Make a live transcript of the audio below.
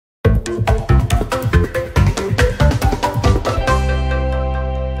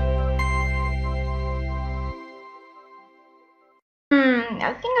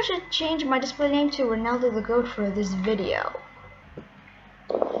think I should change my display name to Ronaldo the Goat for this video.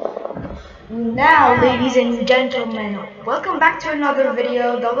 Now, ladies and gentlemen, welcome back to another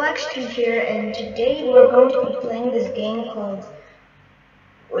video. SUUIIII here, and today we're going to be playing this game called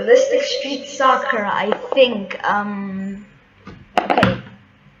Realistic Street Soccer, I think. Okay.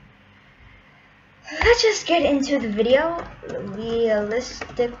 Let's just get into the video.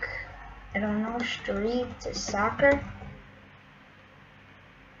 Realistic, I don't know, street soccer.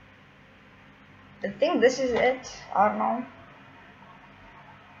 I think this is it. I don't know.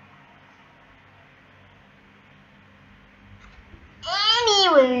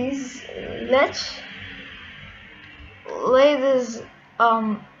 Anyways, let's play this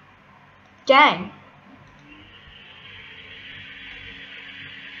game.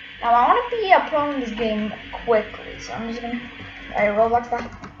 Now I want to be a pro in this game quickly, so I'm just gonna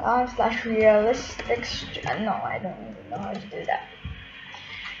roblox.com/realistic. No, I don't even know how to do that.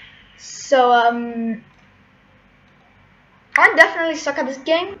 So I definitely suck at this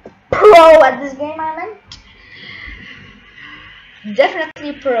game. Pro at this game, I mean.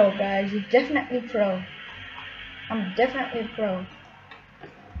 Definitely pro, guys. Definitely pro. I'm definitely pro.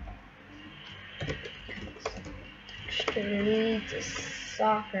 Street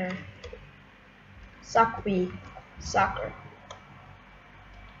soccer. Soccer.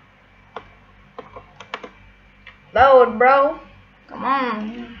 Load, bro. Come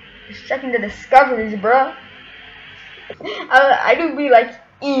on. Just checking the discoveries, bro. I do be like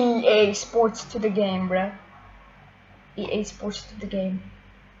EA Sports to the game, bro. EA Sports to the game.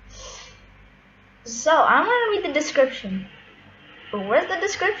 So I'm gonna read the description. But where's the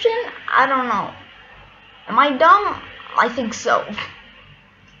description? I don't know. Am I dumb? I think so.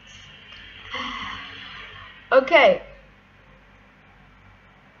 Okay.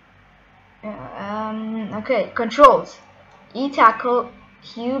 Okay. Controls: E tackle,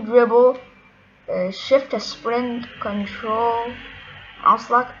 Q dribble, shift to sprint, control, mouse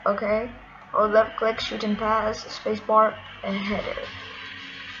lock. Okay. Or left click, shoot and pass, spacebar, and header.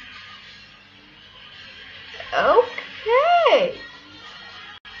 Okay.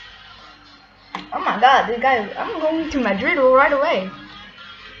 Oh my god, this guy, I'm going to Madrid right away.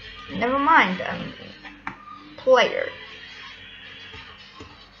 Never mind, player.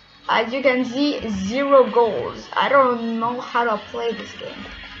 As you can see, 0 goals. I don't know how to play this game.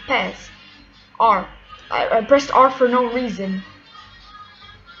 Pass. R. I pressed R for no reason.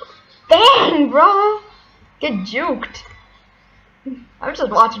 Dang, bro! Get juked. I'm just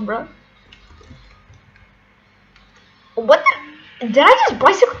watching, bro. What the? Did I just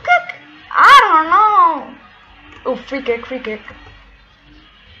bicycle kick? I don't know. Oh, free kick.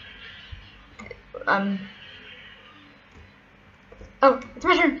 Oh, it's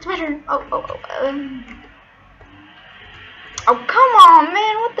my turn. Oh, come on,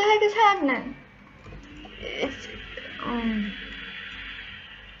 man. What the heck is happening? It's,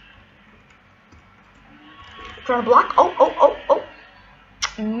 trying to block. Oh.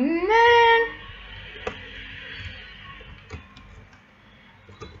 Man.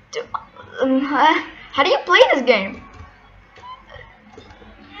 How do you play this game?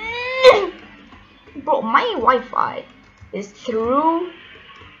 Bro, my Wi-Fi is through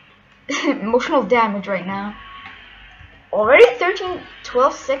emotional damage right now. Already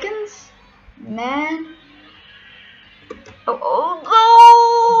 12 seconds? Man.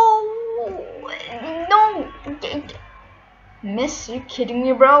 No! Miss, you kidding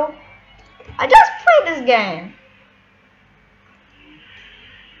me, bro? I just played this game.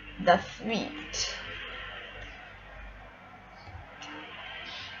 Defeat.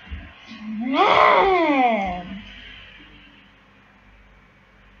 Man.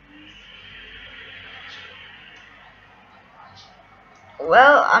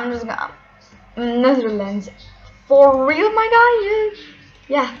 Well, I'm just gonna Netherlands. For real, my guy?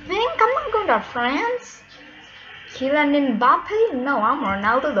 Yeah, I think I'm not going to France. Kylian Mbappe? No, I'm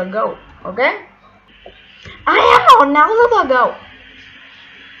Ronaldo the GOAT, okay? I am Ronaldo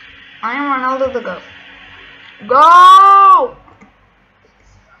the GOAT. Go!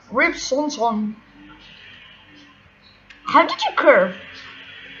 Rip Sonson. How did you curve?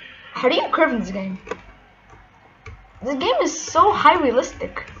 How do you curve in this game? This game is so high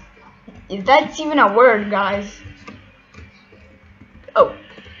realistic. If that's even a word, guys. Oh.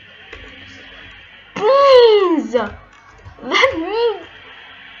 Please! Let me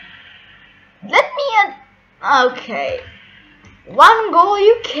okay. 1 goal,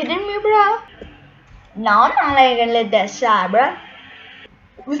 you kidding me, bro? No, I'm not gonna let that slide, bro.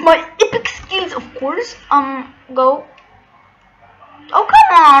 With my epic skills, of course. Go. Oh,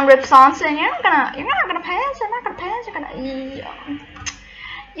 come on, Rip Sonson. You're not gonna pass. You're not gonna pass. You're gonna.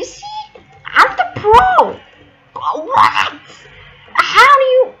 You see, I'm the pro. What? How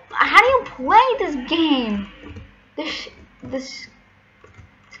do you play this game? This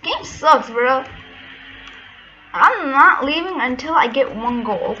game sucks, bro. I'm not leaving until I get 1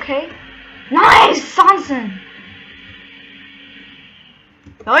 goal, okay? Nice, Sonson.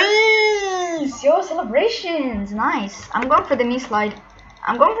 Nice, yo, celebrations. Nice. I'm going for the knee slide.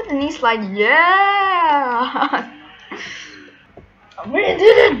 Yeah. We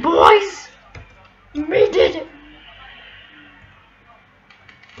did it, boys. We did it.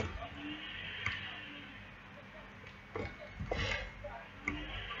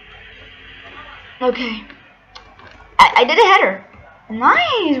 Okay. I did a header.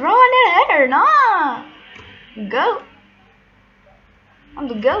 Nice, bro. I did a header. Nah. Go. I'm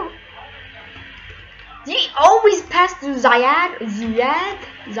the GOAT. He always pass to Ziyad.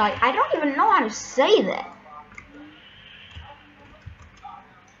 I don't even know how to say that.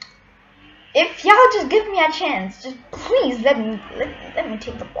 If y'all just give me a chance, just please let me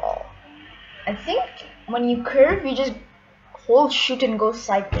take the ball. I think when you curve, you just hold shoot and go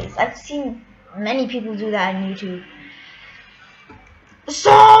sideways. I've seen many people do that on YouTube.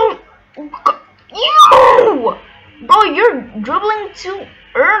 So, you, bro, you're dribbling too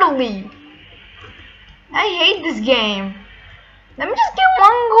early. I hate this game. Let me just get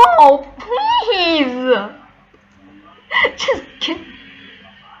 1 goal, please. Just get.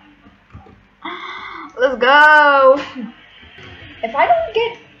 Let's go. If I don't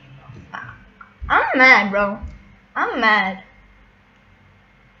get, I'm mad, bro. I'm mad.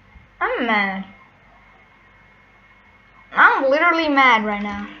 I'm literally mad right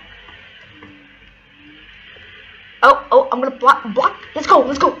now. Oh, I'm gonna block. Let's go.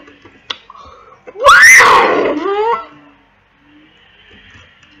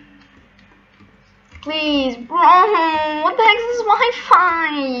 Please, bro. What the heck is this Wi-Fi?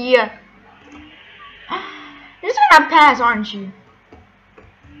 You're just gonna pass, aren't you?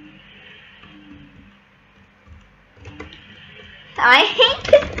 I hate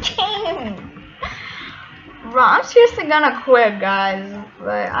this game. Bro, I'm seriously gonna quit, guys.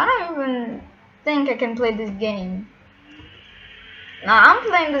 But I don't even think I can play this game. Nah, I'm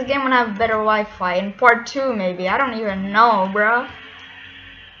playing this game when I have better Wi-Fi. In part 2, maybe. I don't even know, bro.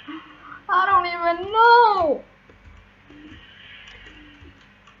 I don't even know.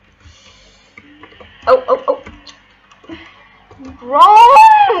 Oh.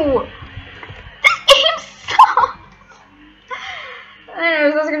 Bro! This game sucks!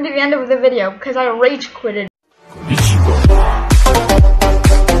 Anyways, that's gonna be the end of the video because I rage quitted.